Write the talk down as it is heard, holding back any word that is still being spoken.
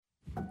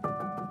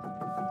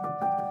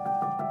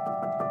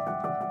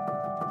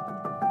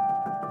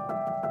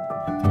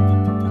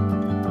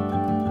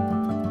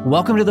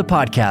Welcome to the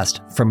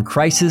podcast, From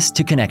Crisis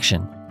to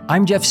Connection.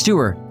 I'm Jeff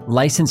Stewart,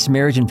 licensed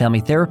marriage and family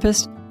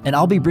therapist, and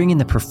I'll be bringing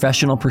the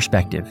professional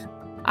perspective.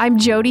 I'm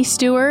Jody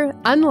Stewart,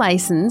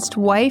 unlicensed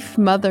wife,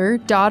 mother,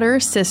 daughter,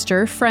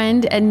 sister,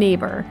 friend, and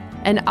neighbor,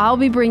 and I'll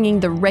be bringing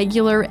the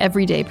regular,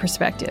 everyday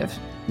perspective.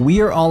 We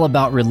are all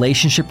about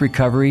relationship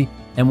recovery,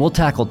 and we'll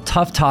tackle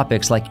tough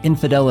topics like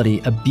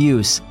infidelity,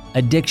 abuse,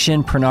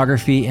 addiction,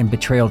 pornography, and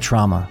betrayal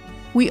trauma.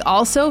 We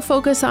also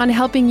focus on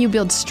helping you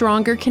build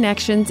stronger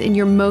connections in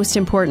your most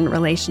important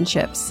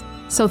relationships.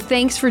 So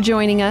thanks for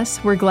joining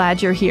us. We're glad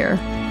you're here.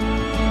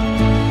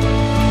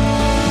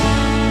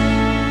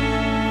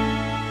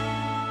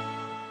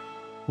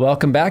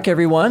 Welcome back,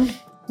 everyone.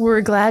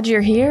 We're glad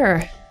you're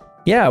here.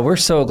 Yeah, we're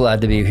so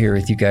glad to be here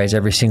with you guys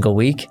every single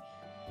week.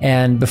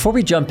 And before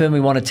we jump in, we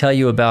want to tell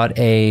you about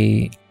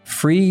a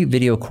free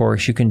video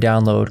course you can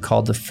download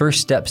called The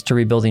First Steps to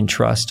Rebuilding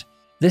Trust.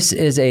 This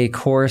is a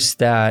course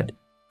that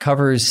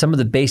covers some of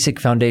the basic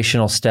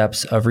foundational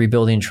steps of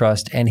rebuilding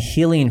trust and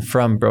healing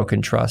from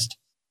broken trust.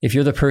 If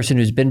you're the person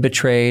who's been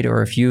betrayed,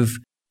 or if you've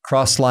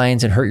crossed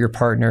lines and hurt your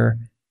partner,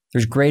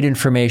 there's great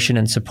information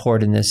and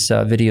support in this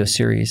video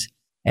series.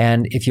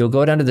 And if you'll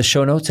go down to the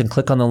show notes and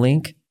click on the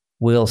link,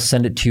 we'll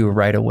send it to you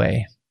right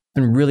away. It's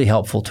been really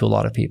helpful to a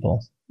lot of people.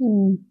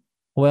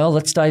 Well,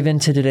 let's dive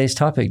into today's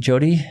topic.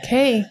 Jody?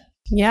 Okay.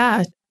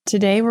 Yeah.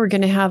 Today we're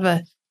going to have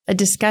a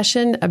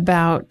discussion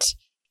about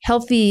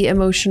healthy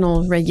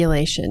emotional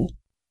regulation,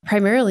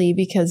 primarily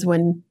because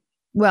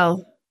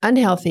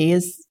unhealthy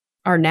is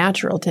our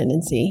natural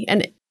tendency.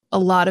 And a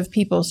lot of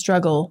people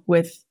struggle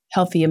with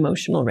healthy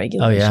emotional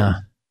regulation. Oh, yeah.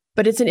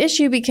 But it's an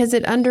issue because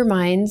it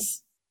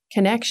undermines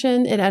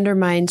connection. It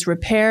undermines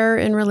repair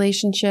in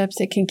relationships.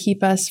 It can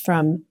keep us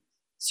from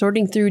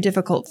sorting through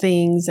difficult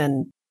things,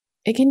 and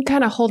it can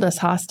kind of hold us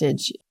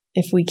hostage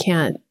if we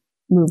can't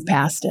move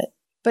past it.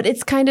 But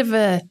it's kind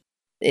of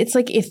it's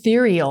like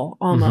ethereal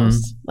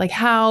almost. Like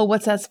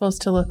what's that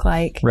supposed to look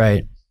like?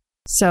 Right.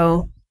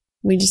 So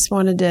we just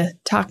wanted to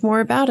talk more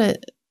about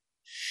it.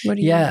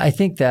 I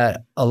think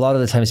that a lot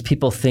of the times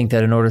people think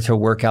that in order to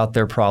work out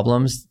their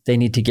problems, they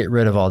need to get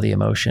rid of all the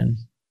emotion.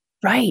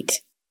 Right.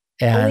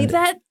 And only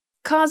that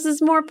causes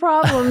more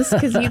problems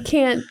because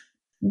it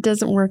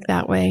doesn't work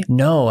that way.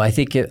 No, I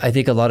think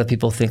a lot of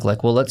people think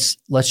like, well, let's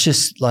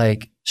just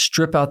like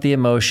strip out the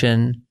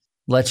emotion.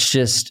 Let's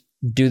just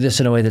do this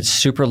in a way that's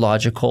super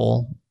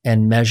logical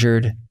and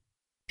measured,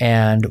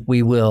 and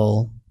we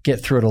will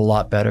get through it a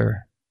lot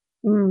better.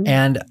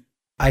 And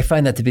I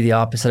find that to be the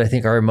opposite. I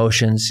think our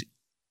emotions,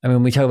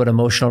 when we talk about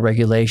emotional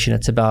regulation,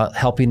 it's about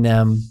helping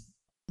them,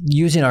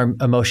 using our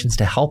emotions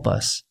to help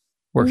us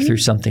work through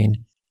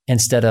something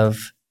instead of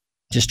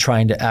just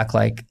trying to act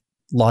like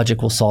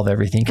logic will solve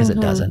everything, because it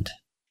doesn't.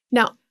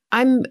 Now,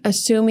 I'm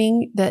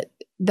assuming that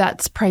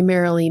that's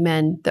primarily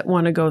men that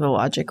want to go the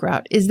logic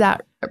route. Is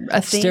that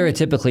a thing?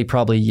 Stereotypically,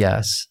 probably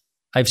yes.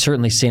 I've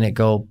certainly seen it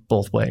go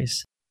both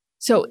ways.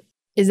 So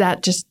is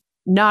that just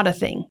not a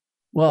thing?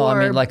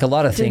 Well, like a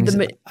lot of things,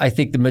 I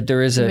think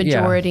there is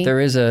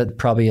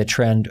probably a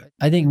trend.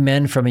 I think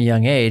men from a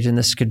young age, and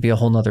this could be a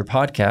whole nother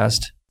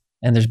podcast,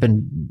 and there's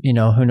been,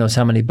 who knows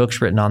how many books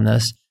written on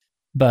this,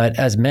 but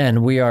as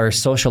men, we are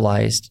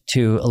socialized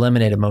to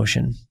eliminate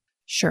emotion.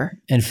 Sure.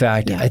 In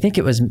fact, I think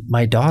it was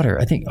our daughter.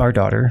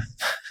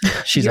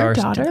 She's Your ours.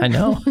 daughter? I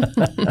know.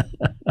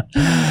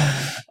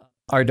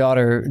 Our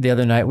daughter, the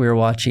other night we were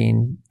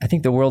watching, I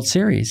think, the World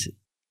Series.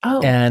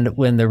 Oh. And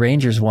when the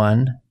Rangers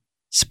won,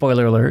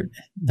 spoiler alert,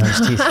 no,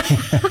 just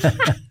teasing.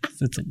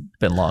 It's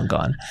been long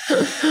gone.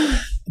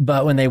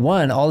 But when they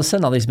won, all of a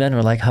sudden, all these men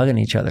were like hugging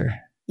each other.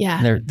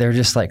 Yeah. And they're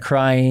just like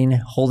crying,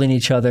 holding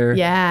each other.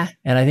 Yeah.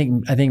 And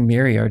I think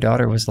Miri, our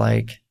daughter, was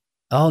like,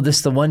 "Oh, this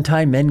is the one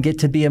time men get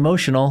to be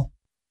emotional."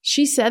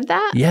 She said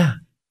that? Yeah.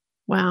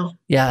 Wow.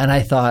 Yeah. And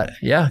I thought,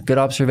 good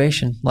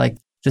observation. Like,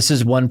 this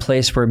is one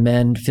place where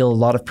men feel a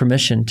lot of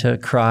permission to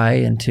cry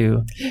and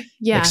to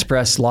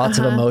express lots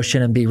of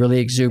emotion and be really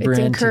exuberant.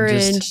 It's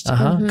encouraged.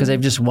 Because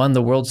they've just won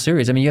the World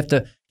Series. You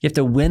have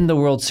to win the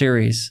World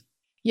Series.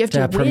 You have to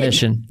have win.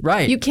 permission.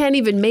 Right. You can't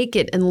even make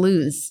it and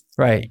lose.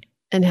 Right.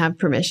 And have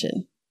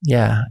permission.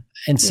 Yeah.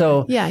 And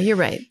so you're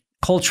right.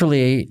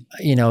 Culturally,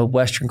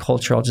 Western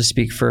culture, I'll just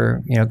speak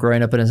for,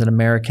 growing up as an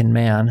American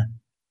man.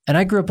 And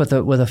I grew up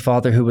with a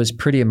father who was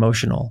pretty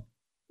emotional.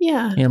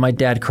 Yeah. My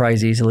dad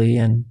cries easily,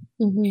 and,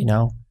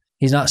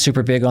 he's not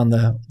super big on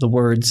the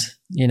words,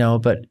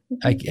 but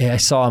I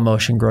saw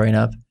emotion growing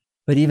up.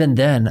 But even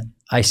then,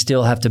 I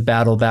still have to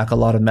battle back a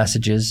lot of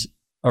messages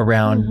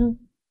around,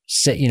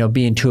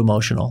 being too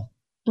emotional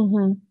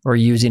or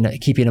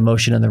keeping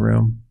emotion in the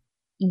room.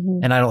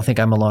 And I don't think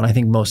I'm alone. I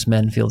think most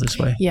men feel this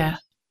way. Yeah.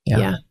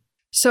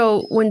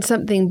 So when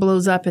something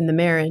blows up in the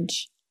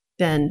marriage,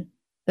 then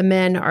the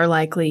men are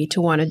likely to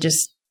want to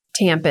just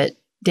tamp it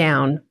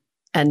down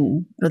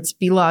and let's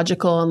be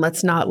logical and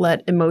let's not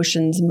let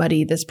emotions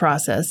muddy this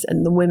process.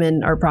 And the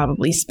women are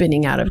probably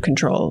spinning out of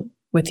control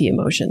with the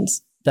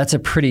emotions. That's a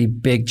pretty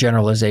big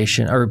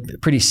generalization, or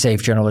pretty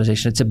safe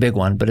generalization. It's a big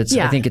one, but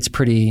I think it's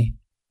pretty,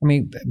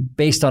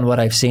 based on what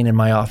I've seen in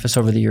my office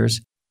over the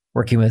years,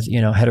 working with,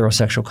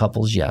 heterosexual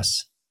couples,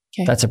 yes.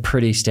 Okay. That's a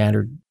pretty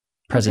standard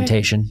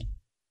presentation. Okay.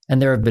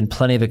 And there have been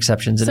plenty of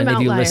exceptions. And Some any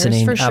of you outliers,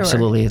 listening, for sure.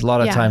 absolutely. A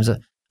lot of times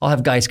I'll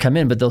have guys come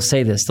in, but they'll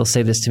say this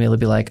to me. They'll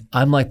be like,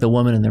 I'm like the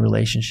woman in the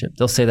relationship.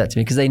 They'll say that to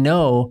me because they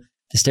know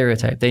the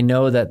stereotype. They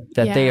know that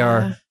they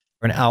are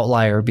an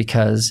outlier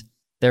because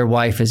their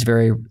wife is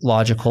very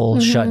logical,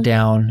 shut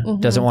down,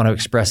 doesn't want to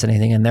express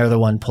anything, and they're the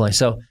one pulling.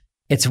 So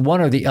it's one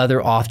or the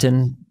other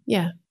often.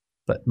 Yeah.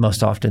 But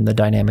most often the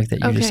dynamic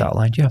that you just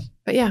outlined. Yeah.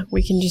 But yeah,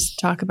 we can just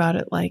talk about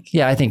it like.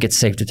 Yeah, I think it's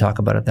safe to talk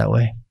about it that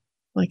way.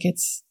 Like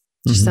it's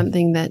just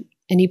something that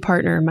any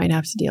partner might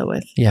have to deal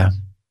with. Yeah.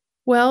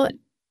 Well,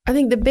 I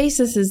think the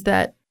basis is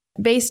that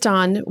based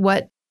on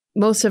what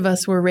most of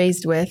us were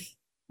raised with,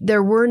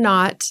 there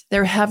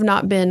have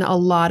not been a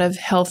lot of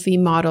healthy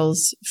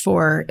models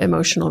for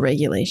emotional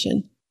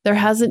regulation. There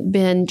hasn't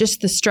been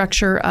just the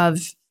structure of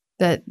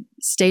the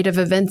state of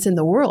events in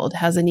the world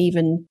hasn't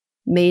even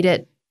made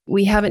it.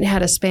 We haven't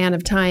had a span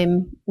of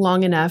time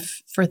long enough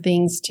for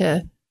things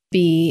to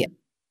be,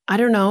 I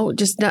don't know,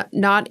 just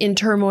not in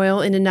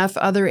turmoil in enough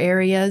other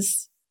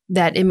areas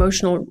that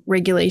emotional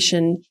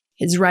regulation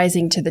is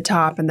rising to the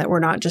top and that we're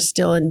not just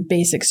still in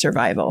basic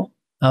survival.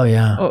 Oh,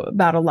 yeah.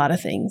 About a lot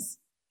of things.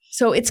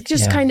 So it's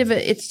just kind of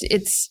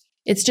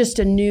it's just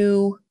a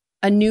new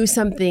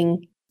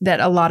something that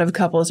a lot of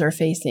couples are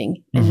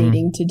facing and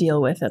needing to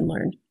deal with and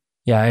learn.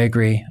 Yeah, I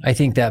agree. I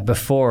think that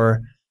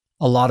before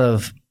a lot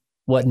of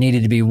what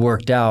needed to be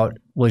worked out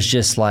was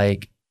just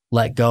like,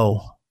 let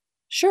go.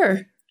 Sure.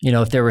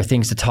 If there were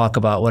things to talk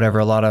about,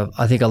 whatever,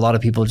 I think a lot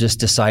of people just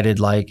decided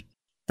like,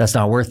 that's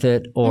not worth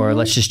it, or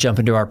let's just jump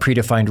into our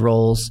predefined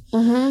roles,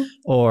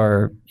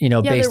 or,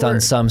 based on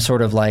some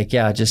sort of like,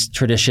 just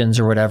traditions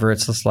or whatever.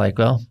 It's just like,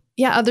 well.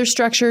 Yeah, other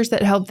structures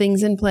that held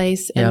things in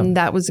place, and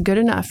that was good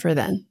enough for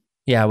them.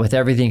 Yeah, with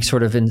everything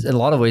sort of in a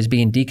lot of ways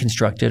being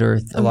deconstructed, or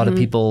a lot of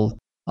people,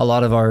 a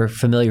lot of our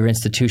familiar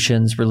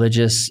institutions,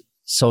 religious,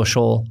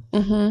 social,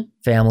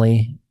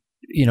 family,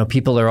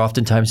 people are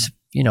oftentimes,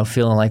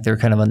 feeling like they're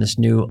kind of on this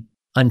new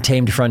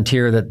untamed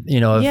frontier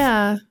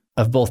that,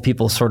 of both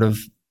people sort of,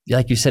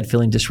 like you said,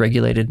 feeling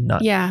dysregulated.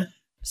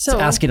 So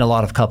it's asking a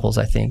lot of couples,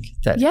 I think,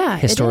 that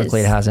historically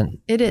it hasn't.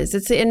 It is.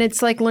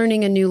 It's like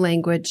learning a new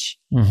language.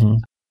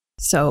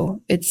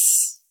 So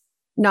it's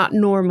not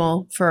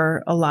normal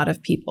for a lot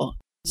of people.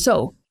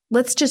 So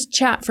let's just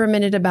chat for a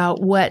minute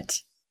about what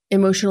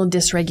emotional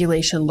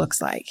dysregulation looks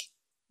like.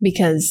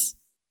 Because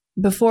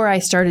before I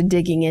started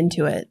digging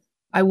into it,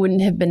 I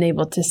wouldn't have been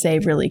able to say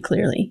really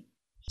clearly.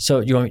 So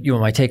you want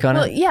my take on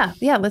it?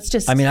 Yeah. Let's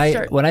just. I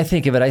mean, when I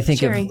think of it, I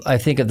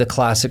think of the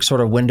classic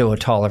sort of window of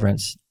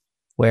tolerance,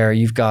 where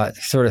you've got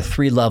sort of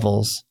 3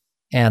 levels,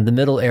 and the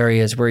middle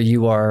area is where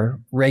you are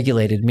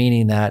regulated,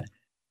 meaning that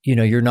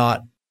you're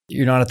not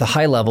at the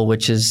high level,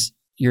 which is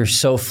you're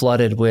so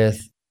flooded with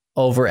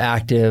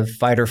overactive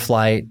fight or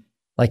flight,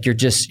 like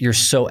you're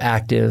so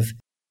active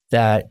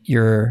that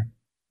you're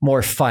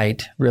more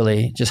fight,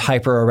 really, just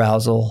hyper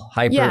arousal,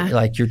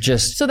 like you're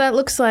just. So that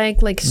looks like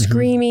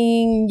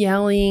screaming,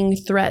 yelling,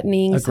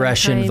 threatening,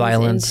 aggression,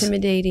 violence,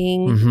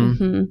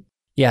 intimidating.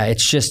 Yeah,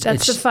 it's just.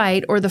 That's the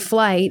fight, or the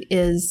flight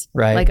is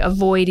like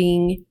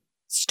avoiding,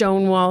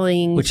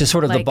 stonewalling. Which is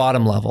sort of the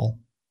bottom level.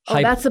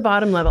 That's the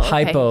bottom level.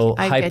 Hypo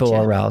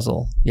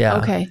arousal. Yeah.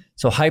 Okay.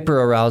 So hyper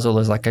arousal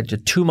is like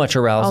too much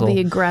arousal. All the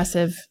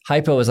aggressive.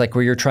 Hypo is like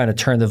where you're trying to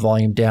turn the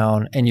volume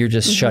down and you're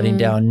just shutting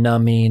down,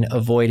 numbing,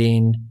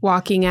 avoiding,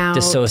 walking out,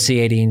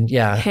 dissociating.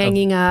 Yeah.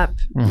 Hanging up,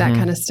 that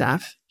kind of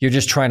stuff. You're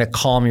just trying to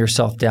calm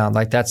yourself down.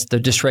 Like that's the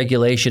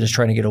dysregulation is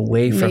trying to get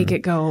away from. Make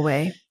it go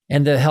away.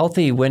 And the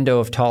healthy window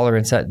of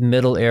tolerance, that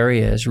middle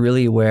area, is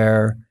really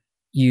where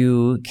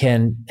you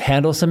can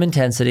handle some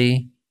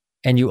intensity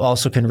and you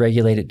also can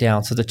regulate it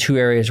down. So the 2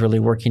 areas really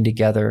working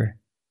together.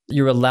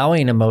 You're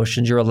allowing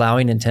emotions, you're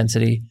allowing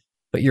intensity,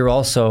 but you're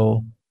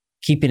also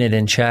keeping it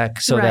in check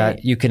so that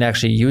you can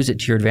actually use it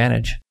to your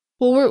advantage.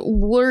 Well,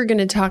 we're going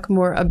to talk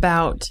more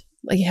about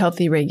like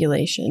healthy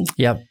regulation.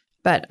 Yep.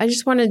 But I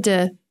just wanted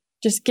to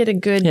just get a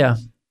good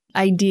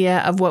idea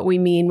of what we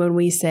mean when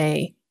we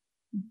say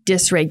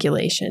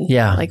dysregulation.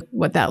 Yeah. Like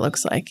what that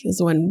looks like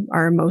is when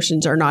our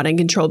emotions are not in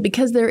control,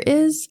 because there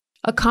is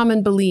a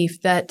common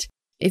belief that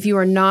if you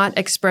are not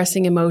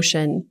expressing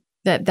emotion,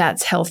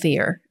 that's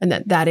healthier and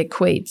that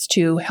equates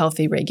to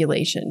healthy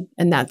regulation.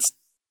 And that's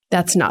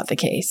not the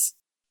case.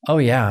 Oh,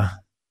 yeah.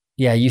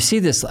 Yeah, you see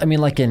this, I mean,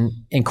 like in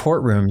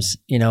courtrooms,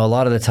 a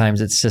lot of the times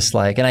it's just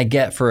like, and I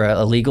get for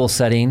a legal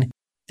setting,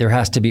 there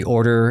has to be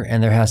order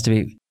and there has to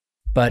be,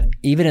 but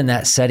even in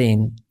that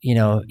setting,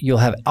 you'll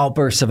have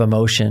outbursts of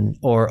emotion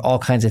or all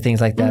kinds of things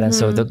like that. And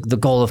so the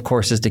goal, of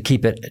course, is to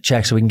keep it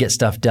checked so we can get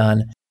stuff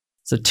done.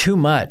 So too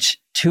much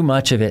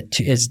of it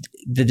is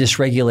the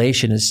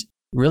dysregulation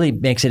really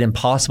makes it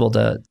impossible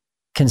to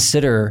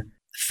consider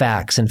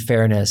facts and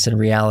fairness and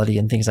reality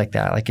and things like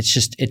that. Like it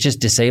just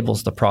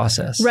disables the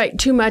process. Right.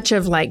 Too much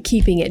of like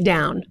keeping it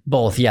down.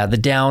 Both. Yeah. The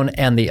down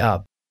and the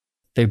up.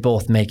 They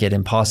both make it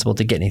impossible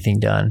to get anything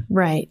done.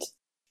 Right.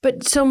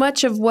 But so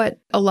much of what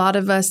a lot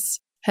of us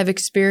have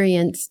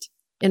experienced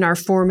in our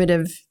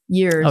formative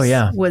years Oh,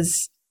 yeah.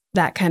 was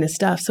that kind of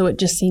stuff. So it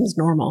just seems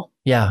normal.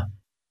 Yeah.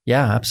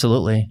 Yeah,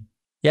 absolutely.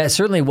 Yeah, it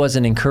certainly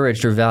wasn't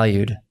encouraged or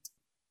valued.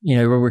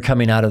 We're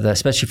coming out of that,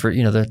 especially for,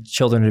 the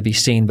children to be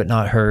seen but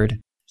not heard.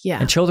 Yeah.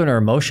 And children are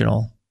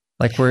emotional.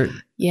 Like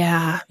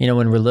Yeah.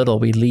 when we're little,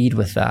 we lead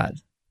with that.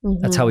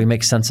 Mm-hmm. That's how we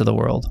make sense of the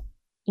world.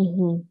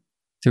 Mm-hmm.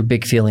 Through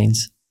big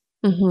feelings.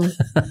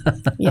 Mm-hmm.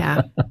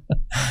 Yeah.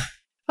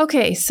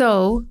 Okay.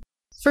 So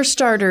for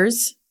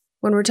starters,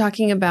 when we're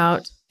talking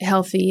about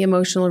healthy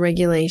emotional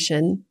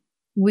regulation,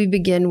 we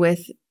begin with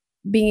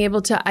being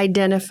able to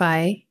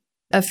identify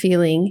a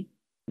feeling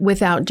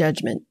without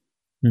judgment.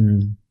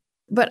 Mm-hmm.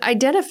 But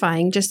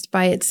identifying just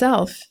by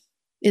itself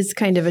is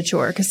kind of a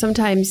chore because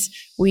sometimes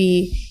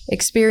we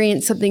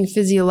experience something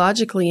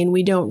physiologically and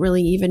we don't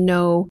really even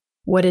know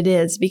what it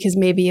is because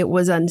maybe it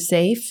was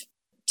unsafe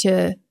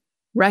to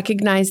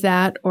recognize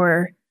that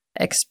or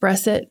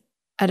express it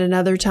at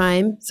another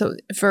time. So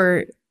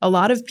for a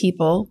lot of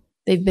people,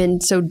 they've been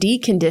so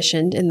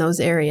deconditioned in those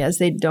areas,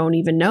 they don't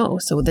even know.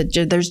 So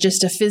that there's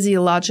just a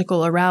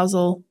physiological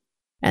arousal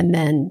and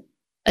then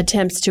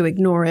attempts to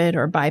ignore it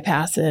or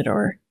bypass it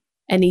or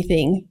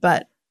anything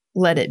but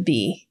let it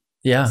be.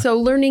 Yeah. So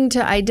learning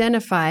to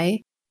identify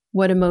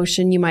what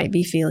emotion you might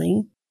be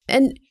feeling.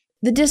 And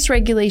the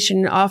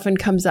dysregulation often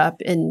comes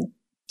up in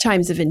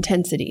times of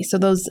intensity. So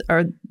those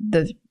are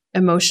the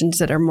emotions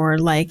that are more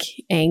like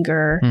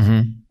anger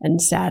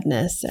and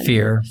sadness and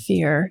fear.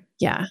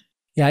 Yeah.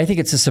 Yeah, I think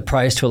it's a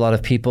surprise to a lot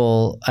of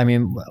people. I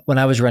mean, when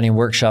I was running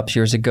workshops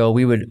years ago,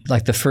 we would,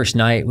 like the first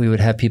night, we would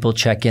have people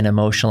check in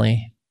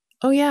emotionally.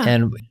 Oh, yeah.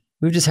 And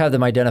we would just have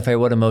them identify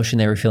what emotion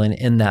they were feeling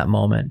in that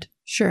moment.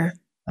 Sure.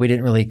 We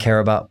didn't really care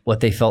about what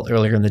they felt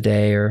earlier in the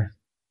day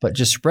but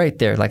just right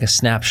there, like a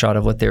snapshot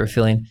of what they were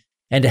feeling.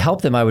 And to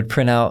help them, I would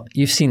print out,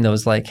 you've seen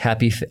those like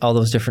all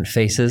those different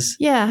faces.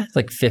 Yeah.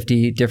 Like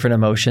 50 different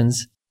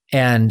emotions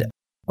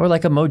or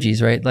like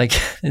emojis, right? Like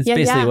it's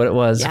basically what it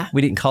was. Yeah.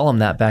 We didn't call them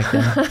that back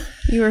then.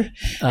 You were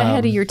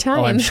ahead of your time.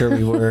 Oh, I'm sure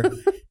we were.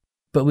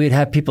 But we'd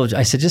have people,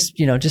 I said,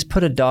 just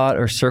put a dot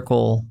or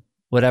circle,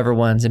 whatever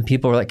ones. And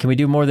people were like, can we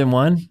do more than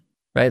one?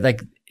 Right?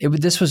 Like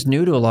this was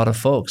new to a lot of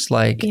folks.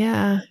 Like,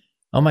 yeah.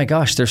 Oh my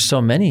gosh, there's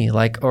so many.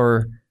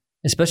 Or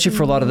especially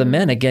for a lot of the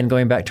men, again,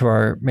 going back to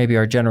our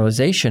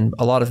generalization,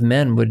 a lot of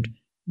men would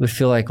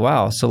feel like,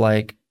 wow, so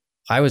like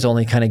I was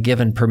only kind of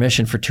given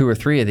permission for 2 or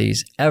 3 of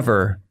these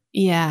ever.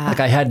 Yeah. Like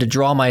I had to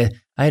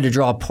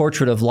draw a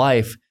portrait of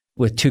life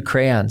with 2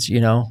 crayons,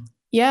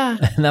 Yeah.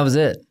 And that was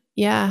it.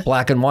 Yeah.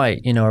 Black and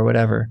white, or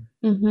whatever.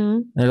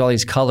 Mm-hmm. There's all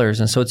these colors.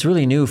 And so it's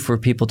really new for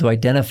people to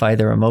identify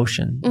their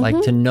emotion, like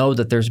to know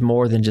that there's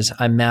more than just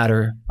I'm mad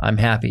or I'm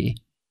happy.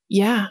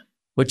 Yeah.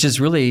 Which is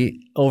really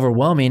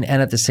overwhelming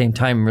and at the same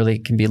time really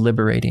can be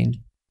liberating,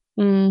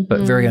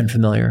 but very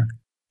unfamiliar.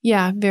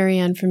 Yeah, very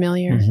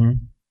unfamiliar. Mm-hmm.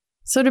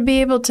 So to be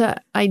able to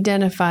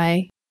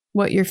identify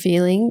what you're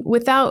feeling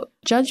without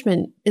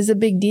judgment is a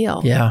big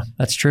deal. Yeah,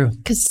 that's true.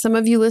 Because some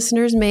of you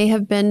listeners may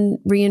have been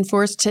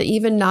reinforced to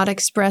even not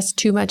express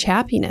too much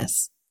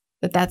happiness.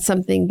 That's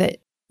something that,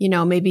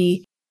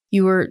 maybe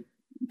you were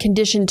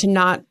conditioned to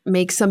not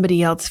make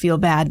somebody else feel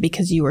bad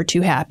because you were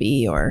too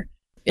happy, or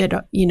it,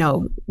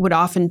 would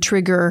often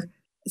trigger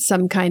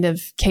some kind of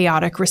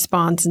chaotic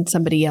response in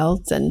somebody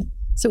else. And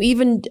so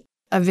even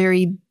a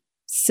very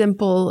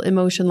simple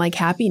emotion like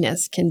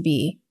happiness can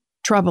be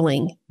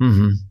troubling.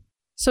 Mm-hmm.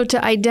 So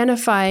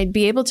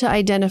be able to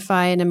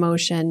identify an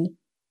emotion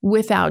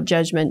without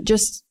judgment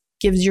just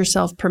gives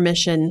yourself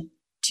permission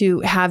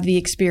to have the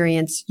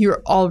experience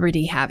you're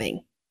already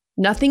having.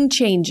 Nothing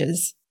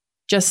changes,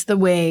 just the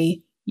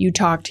way you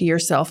talk to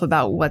yourself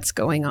about what's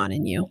going on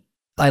in you.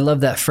 I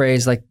love that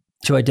phrase, like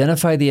to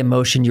identify the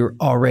emotion you're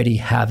already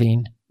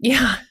having.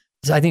 Yeah.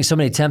 I think so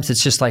many times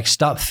it's just like,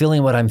 stop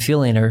feeling what I'm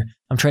feeling, or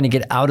I'm trying to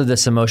get out of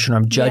this emotion. Or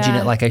I'm judging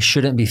it like I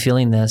shouldn't be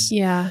feeling this.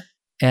 Yeah.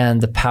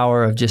 And the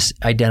power of just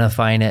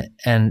identifying it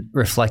and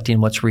reflecting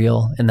what's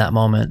real in that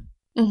moment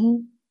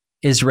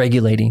is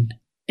regulating.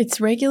 It's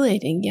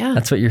regulating. Yeah.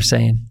 That's what you're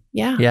saying.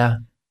 Yeah. Yeah.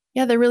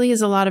 Yeah. There really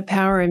is a lot of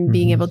power in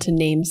being able to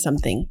name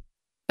something.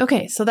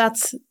 Okay. So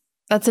that's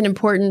an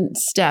important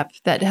step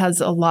that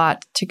has a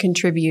lot to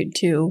contribute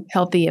to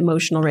healthy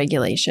emotional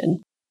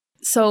regulation.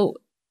 So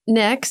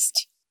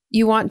next,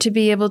 you want to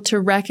be able to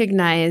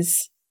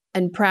recognize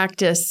and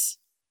practice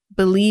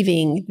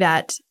believing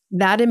that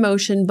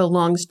emotion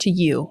belongs to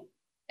you.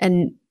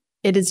 And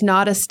it is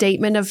not a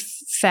statement of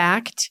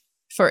fact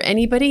for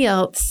anybody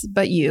else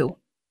but you.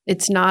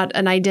 It's not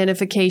an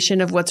identification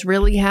of what's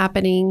really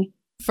happening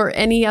for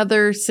any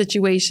other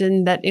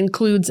situation that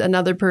includes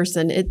another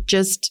person. It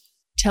just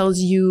tells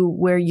you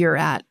where you're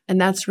at. And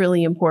that's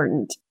really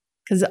important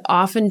because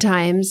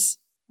oftentimes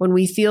when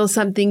we feel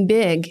something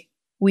big,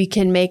 we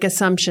can make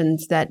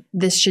assumptions that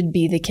this should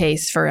be the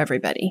case for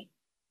everybody.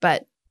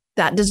 But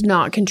that does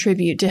not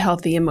contribute to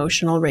healthy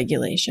emotional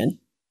regulation.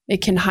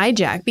 It can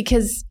hijack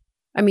because,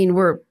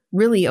 we're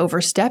really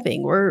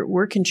overstepping.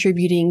 We're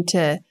contributing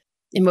to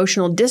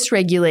emotional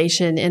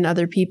dysregulation in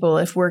other people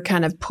if we're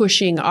kind of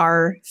pushing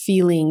our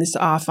feelings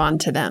off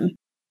onto them.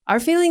 Our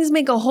feelings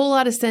make a whole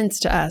lot of sense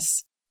to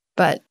us,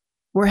 but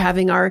we're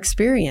having our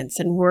experience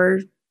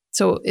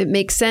so it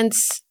makes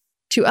sense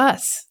to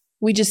us.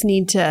 We just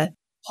need to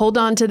hold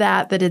on to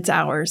that it's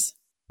ours.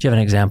 Do you have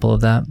an example of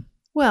that?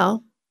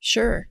 Well,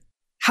 sure.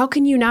 How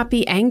can you not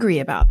be angry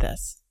about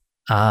this?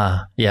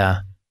 Yeah.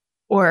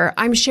 Or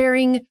I'm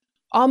sharing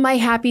all my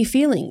happy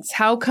feelings.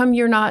 How come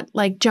you're not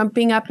like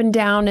jumping up and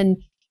down and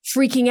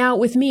freaking out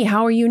with me?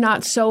 How are you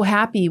not so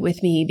happy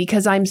with me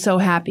because I'm so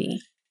happy?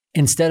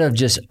 Instead of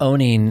just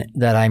owning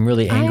that I'm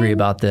really angry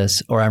about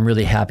this or I'm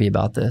really happy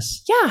about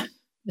this. Yeah.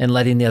 And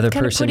letting the other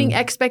kind person. Of putting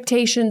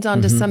expectations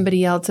onto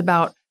somebody else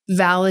about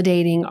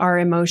validating our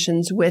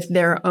emotions with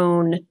their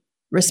own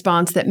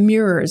response that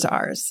mirrors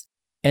ours.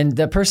 And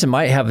that person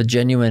might have a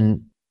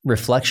genuine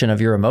reflection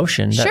of your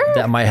emotion.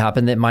 That might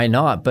happen, that might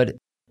not. But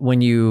when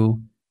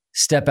you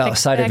step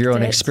outside of your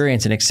own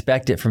experience and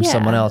expect it from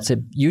someone else,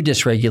 you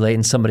dysregulate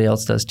and somebody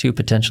else does too,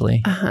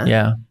 potentially.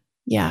 Yeah.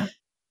 Yeah.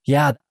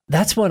 Yeah.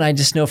 That's one I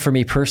just know for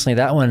me personally,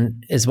 that one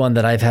is one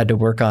that I've had to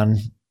work on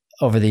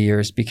over the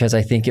years because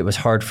I think it was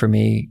hard for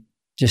me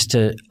just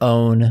to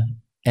own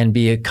and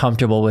be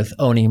comfortable with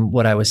owning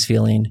what I was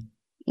feeling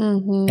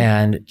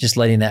and just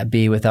letting that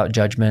be without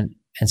judgment.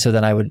 And so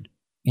then I would,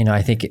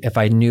 I think if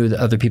I knew that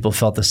other people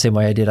felt the same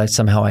way I did, I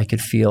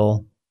could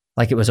feel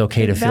like it was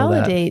okay to feel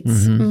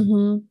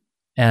that.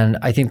 And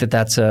I think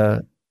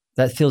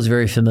that feels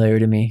very familiar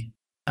to me.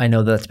 I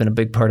know that's been a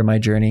big part of my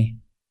journey.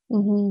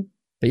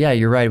 But yeah,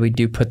 you're right. We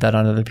do put that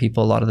on other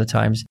people a lot of the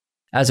times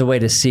as a way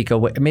to seek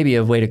maybe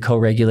a way to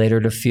co-regulate or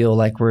to feel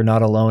like we're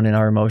not alone in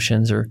our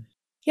emotions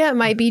it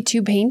might be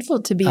too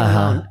painful to be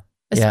alone,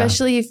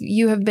 especially if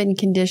you have been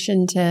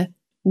conditioned to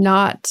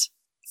not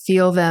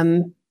feel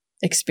them,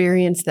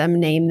 experience them,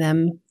 name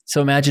them. So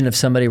imagine if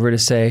somebody were to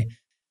say,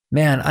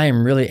 man, I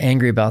am really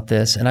angry about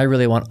this and I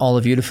really want all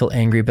of you to feel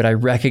angry, but I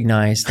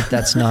recognize that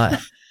that's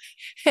not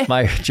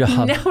my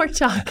job. Now we're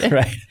talking.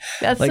 Right.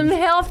 That's some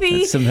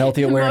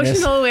healthy awareness.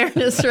 Emotional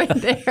awareness right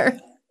there.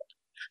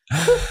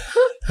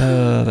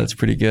 That's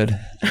pretty good.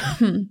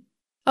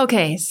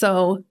 Okay,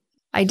 so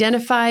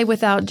identify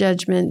without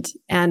judgment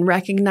and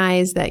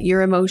recognize that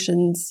your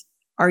emotions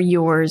are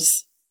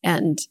yours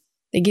and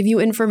they give you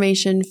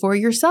information for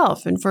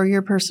yourself and for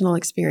your personal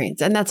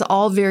experience. And that's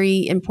all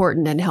very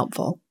important and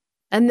helpful.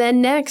 And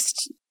then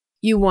next,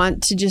 you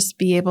want to just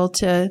be able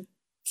to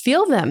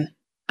feel them.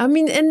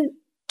 And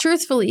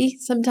truthfully,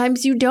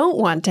 sometimes you don't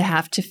want to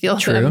have to feel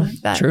them.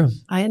 True.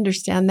 I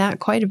understand that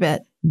quite a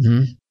bit.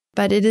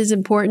 But it is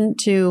important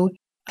to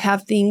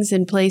have things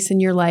in place in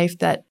your life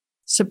that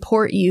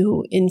support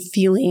you in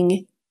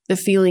feeling the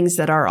feelings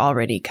that are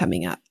already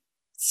coming up.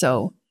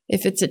 So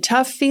if it's a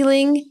tough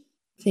feeling,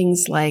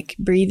 things like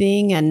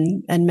breathing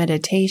and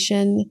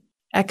meditation,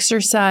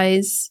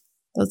 exercise,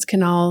 those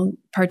can all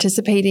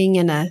participating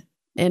in a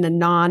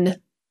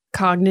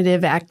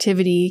non-cognitive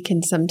activity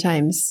can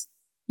sometimes,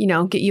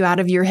 get you out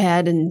of your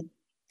head and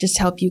just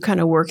help you kind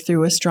of work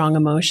through a strong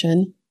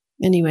emotion.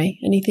 Anyway,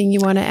 anything you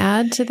want to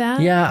add to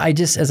that? Yeah,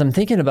 as I'm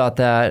thinking about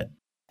that,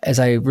 as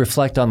I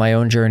reflect on my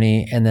own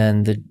journey and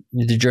then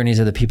the journeys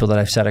of the people that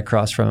I've sat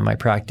across from in my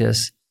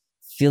practice,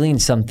 feeling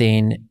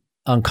something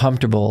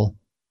uncomfortable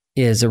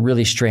is a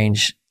really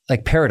strange,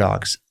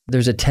 paradox.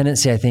 There's a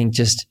tendency, I think,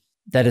 just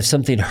that if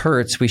something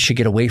hurts, we should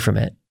get away from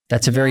it.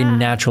 That's a very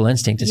natural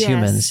instinct as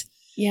humans.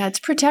 Yeah, it's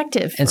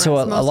protective. And so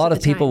a lot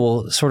of people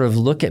will sort of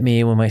look at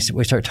me when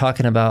we start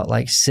talking about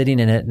sitting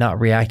in it,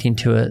 not reacting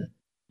to it.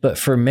 But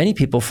for many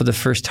people, for the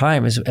first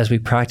time, as we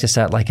practice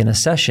that in a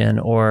session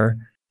or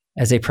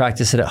as they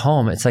practice it at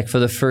home, it's for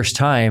the first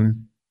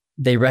time,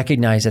 they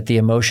recognize that the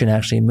emotion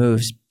actually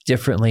moves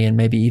differently and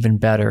maybe even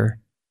better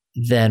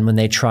than when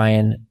they try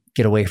and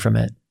get away from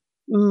it.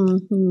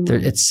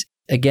 It's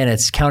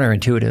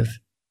counterintuitive.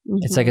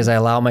 It's as I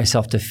allow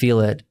myself to feel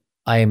it,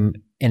 and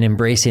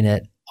embracing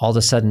it, all of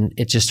a sudden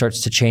it just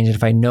starts to change. And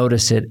if I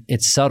notice it,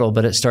 it's subtle,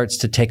 but it starts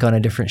to take on a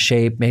different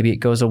shape. Maybe it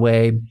goes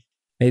away.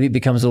 Maybe it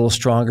becomes a little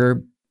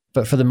stronger.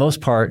 But for the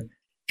most part,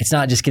 it's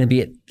not just going to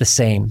be the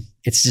same.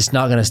 It's just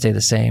not going to stay the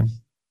same.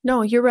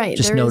 No, you're right.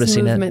 Just there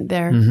noticing is movement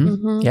there.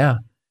 Yeah.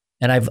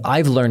 And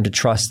I've learned to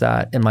trust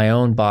that in my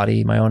own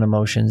body, my own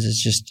emotions,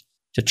 is just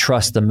to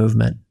trust the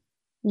movement.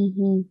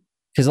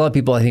 Because a lot of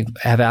people, I think,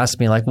 have asked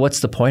me,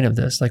 what's the point of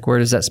this? Where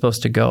is that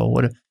supposed to go?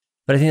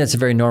 But I think that's a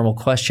very normal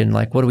question.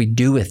 What do we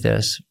do with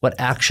this? What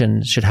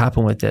action should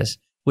happen with this?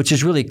 Which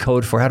is really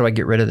code for how do I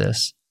get rid of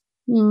this?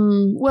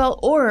 Well,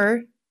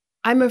 or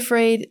I'm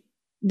afraid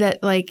that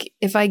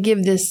if I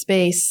give this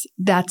space,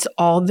 that's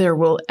all there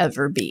will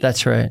ever be.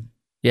 That's right.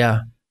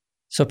 Yeah.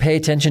 So pay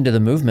attention to the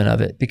movement of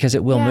it because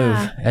it will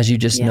move as you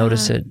just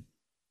notice it.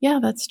 Yeah,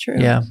 that's true.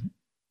 Yeah.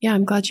 Yeah,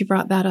 I'm glad you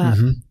brought that up.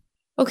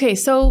 Okay,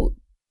 so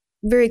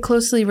very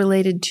closely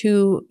related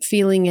to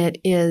feeling it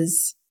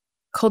is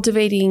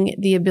cultivating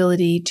the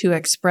ability to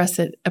express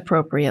it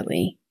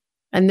appropriately.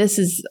 And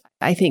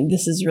I think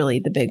this is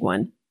really the big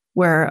one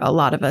where a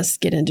lot of us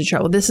get into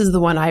trouble. This is the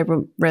one I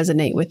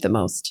resonate with the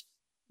most.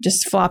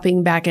 Just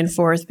flopping back and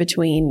forth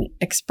between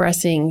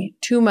expressing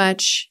too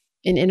much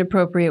in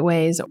inappropriate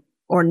ways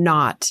or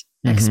not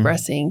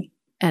expressing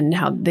and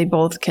how they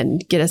both can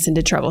get us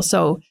into trouble.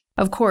 So,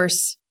 of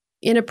course,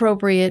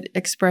 inappropriate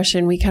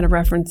expression, we kind of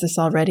referenced this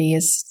already,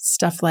 is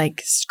stuff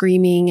like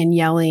screaming and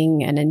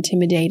yelling and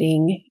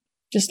intimidating,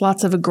 just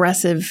lots of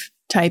aggressive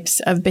types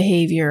of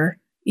behavior,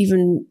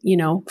 even,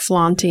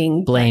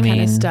 flaunting, blaming, that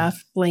kind of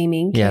stuff,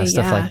 blaming. Yeah,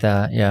 stuff like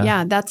that. Yeah.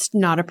 Yeah, that's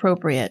not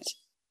appropriate.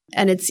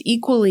 And it's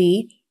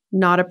equally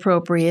not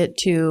appropriate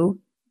to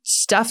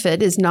stuff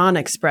it as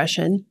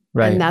non-expression.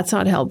 Right. And that's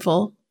not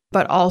helpful.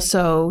 But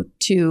also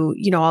to,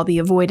 all the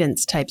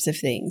avoidance types of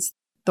things,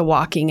 the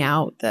walking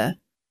out, the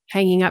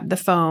hanging up the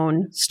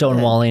phone.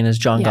 Stonewalling, as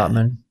John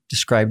Gottman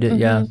described it.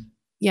 Yeah.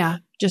 Yeah.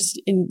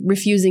 Just in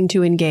refusing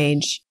to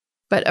engage.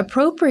 But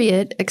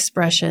appropriate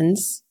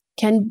expressions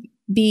can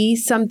be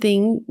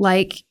something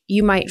like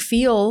you might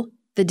feel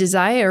the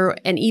desire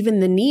and even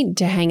the need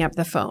to hang up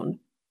the phone,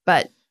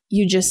 but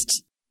you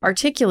just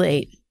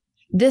articulate,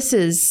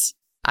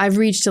 I've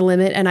reached a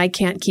limit and I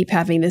can't keep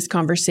having this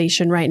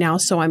conversation right now,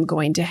 so I'm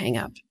going to hang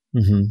up.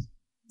 Mm-hmm.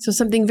 So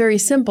something very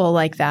simple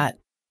like that,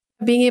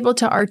 being able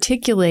to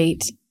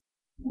articulate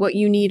what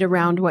you need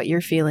around what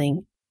you're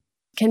feeling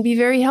can be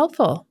very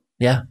helpful.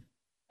 Yeah.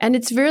 And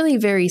it's really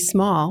very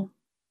small,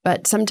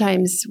 but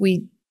sometimes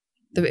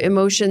the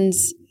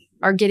emotions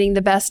are getting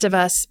the best of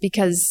us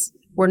because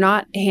we're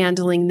not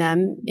handling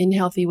them in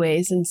healthy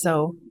ways. And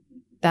so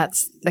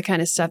that's the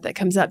kind of stuff that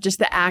comes up, just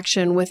the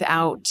action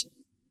without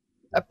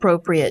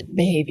appropriate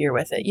behavior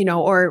with it,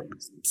 or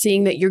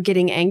seeing that you're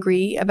getting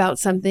angry about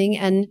something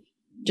and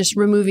just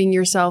removing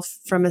yourself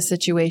from a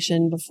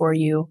situation before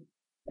you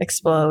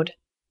explode.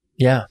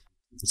 Yeah.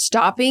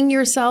 Stopping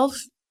yourself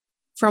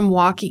from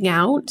walking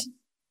out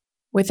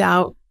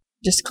without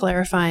just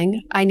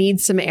clarifying, I need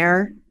some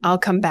air. I'll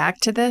come back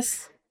to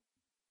this.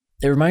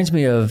 It reminds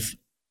me of,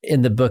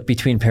 in the book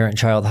Between Parent and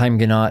Child, Haim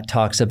Ginott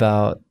talks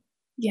about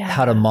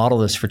how to model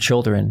this for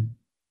children.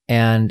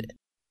 And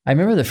I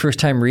remember the first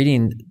time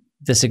reading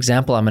this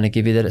example I'm going to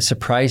give you, that it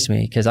surprised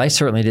me because I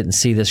certainly didn't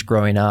see this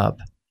growing up.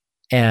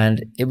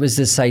 And it was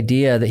this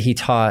idea that he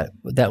taught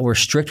that we're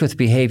strict with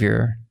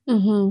behavior,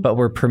 but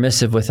we're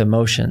permissive with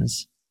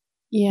emotions.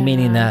 Yeah.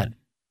 Meaning that,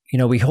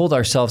 we hold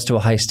ourselves to a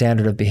high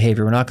standard of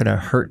behavior. We're not going to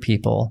hurt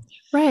people.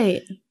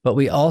 Right. But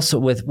we also,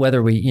 with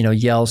whether we,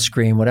 yell,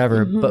 scream,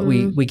 whatever, but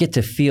we get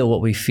to feel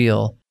what we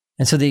feel.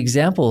 And so the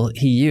example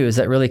he used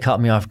that really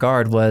caught me off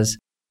guard was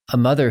a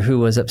mother who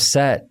was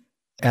upset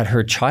at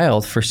her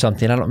child for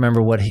something. I don't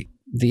remember what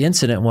the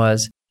incident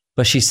was,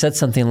 but she said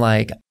something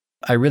like,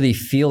 I really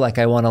feel like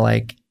I want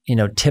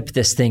to tip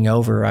this thing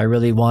over. I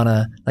really want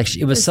to,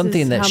 it was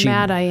something that how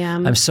mad I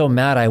am. I'm so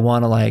mad. I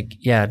want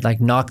to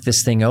knock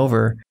this thing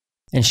over.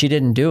 And she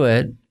didn't do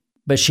it,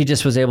 but she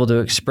just was able to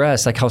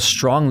express how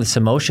strong this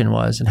emotion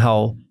was and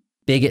how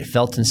big it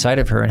felt inside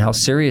of her and how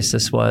serious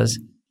this was.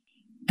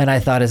 And I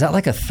thought, is that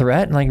like a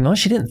threat? And no,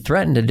 she didn't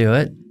threaten to do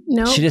it.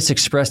 No. She just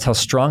expressed how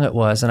strong it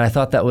was. And I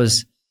thought that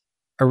was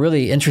a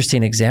really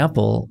interesting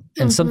example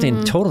and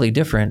something totally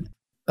different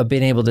of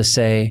being able to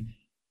say,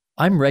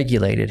 I'm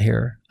regulated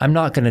here. I'm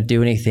not going to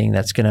do anything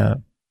that's going to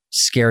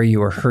scare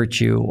you or hurt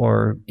you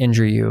or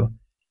injure you.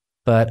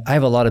 But I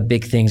have a lot of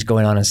big things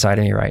going on inside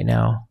of me right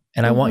now.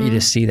 And I want you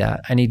to see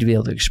that. I need to be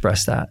able to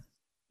express that.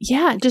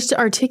 Yeah, just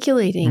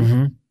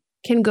articulating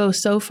can go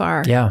so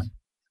far. Yeah.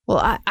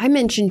 Well, I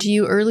mentioned to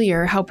you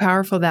earlier how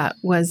powerful that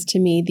was to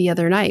me the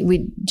other night.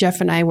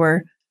 Jeff and I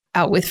were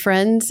out with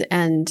friends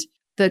and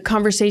the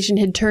conversation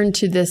had turned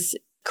to this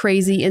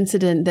crazy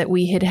incident that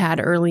we had had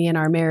early in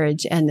our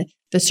marriage. And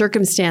the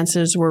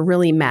circumstances were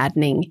really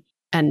maddening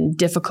and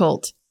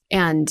difficult.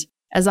 And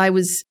as I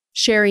was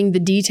sharing the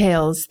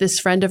details, this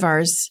friend of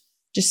ours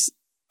just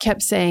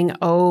kept saying,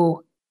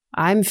 oh,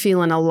 I'm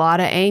feeling a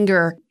lot of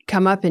anger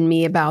come up in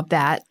me about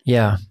that.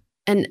 Yeah.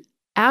 And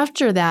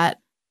after that,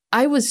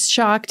 I was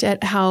shocked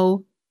at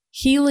how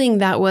healing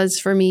that was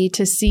for me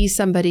to see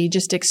somebody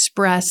just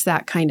express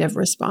that kind of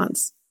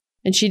response.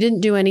 And she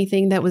didn't do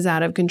anything that was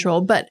out of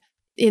control. But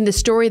in the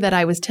story that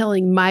I was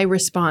telling, my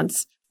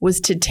response was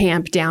to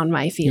tamp down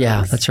my feelings.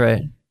 Yeah, that's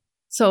right.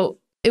 So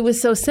it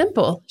was so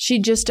simple.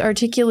 She just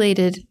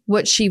articulated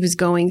what she was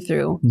going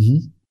through.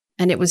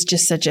 And it was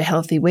just such a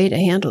healthy way to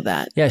handle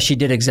that. Yeah, she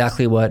did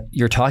exactly what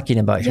you're talking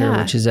about here,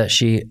 which is that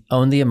she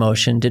owned the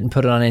emotion, didn't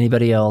put it on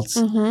anybody else,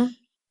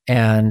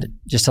 and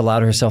just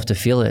allowed herself to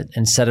feel it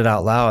and said it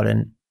out loud.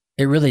 And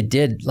it really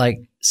did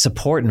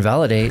support and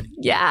validate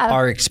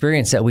our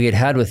experience that we had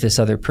had with this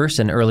other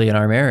person early in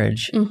our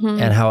marriage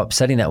and how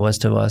upsetting that was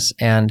to us.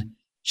 And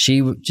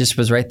she just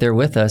was right there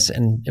with us.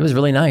 And it was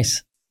really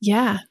nice.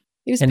 Yeah,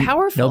 it was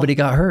powerful. Nobody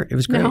got hurt. It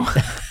was great.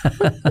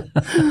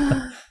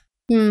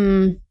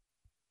 No.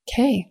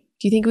 Okay.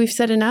 Do you think we've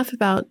said enough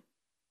about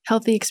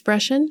healthy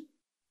expression?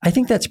 I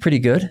think that's pretty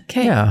good.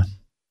 Okay. Yeah.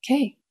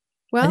 Okay.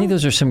 Well, I think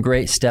those are some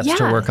great steps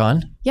to work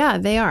on. Yeah,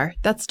 they are.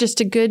 That's just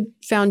a good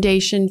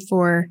foundation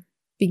for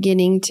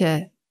beginning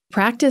to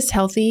practice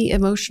healthy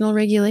emotional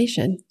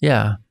regulation.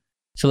 Yeah.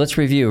 So let's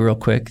review real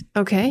quick.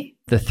 Okay.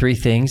 The 3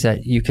 things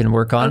that you can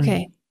work on.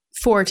 Okay.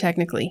 4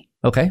 technically.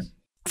 Okay.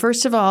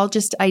 First of all,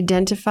 just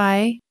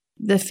identify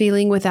the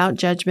feeling without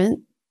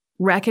judgment.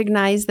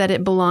 Recognize that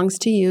it belongs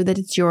to you, that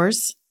it's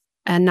yours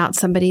and not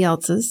somebody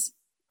else's.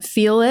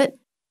 Feel it.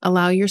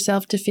 Allow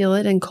yourself to feel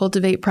it and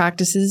cultivate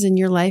practices in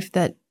your life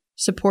that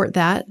support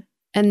that,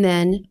 and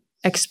then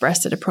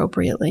express it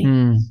appropriately.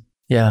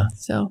 Yeah.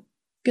 So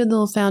good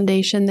little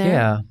foundation there.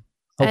 Yeah.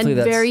 Hopefully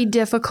and very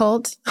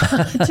difficult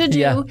to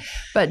do,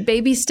 but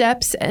baby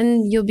steps,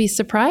 and you'll be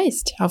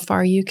surprised how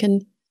far you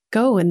can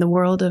go in the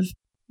world of,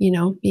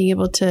 being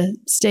able to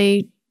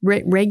stay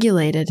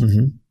regulated.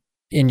 Mm-hmm.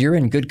 And you're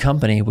in good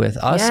company with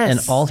us and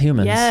all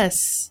humans.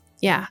 Yes.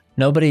 Yeah.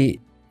 Nobody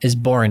is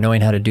born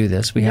knowing how to do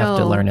this. We have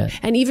to learn it.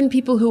 And even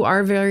people who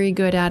are very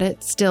good at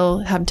it still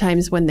have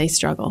times when they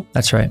struggle.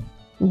 That's right.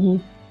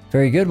 Mm-hmm.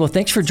 Very good. Well,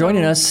 thanks for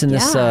joining us in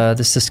this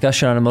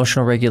discussion on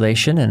emotional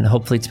regulation, and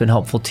hopefully it's been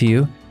helpful to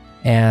you.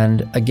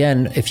 And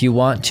again, if you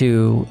want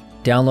to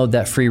download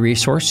that free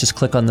resource, just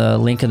click on the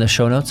link in the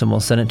show notes and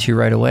we'll send it to you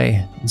right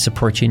away and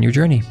support you in your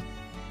journey.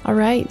 All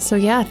right. So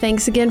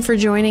thanks again for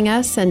joining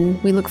us, and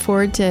we look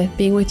forward to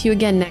being with you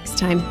again next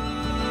time.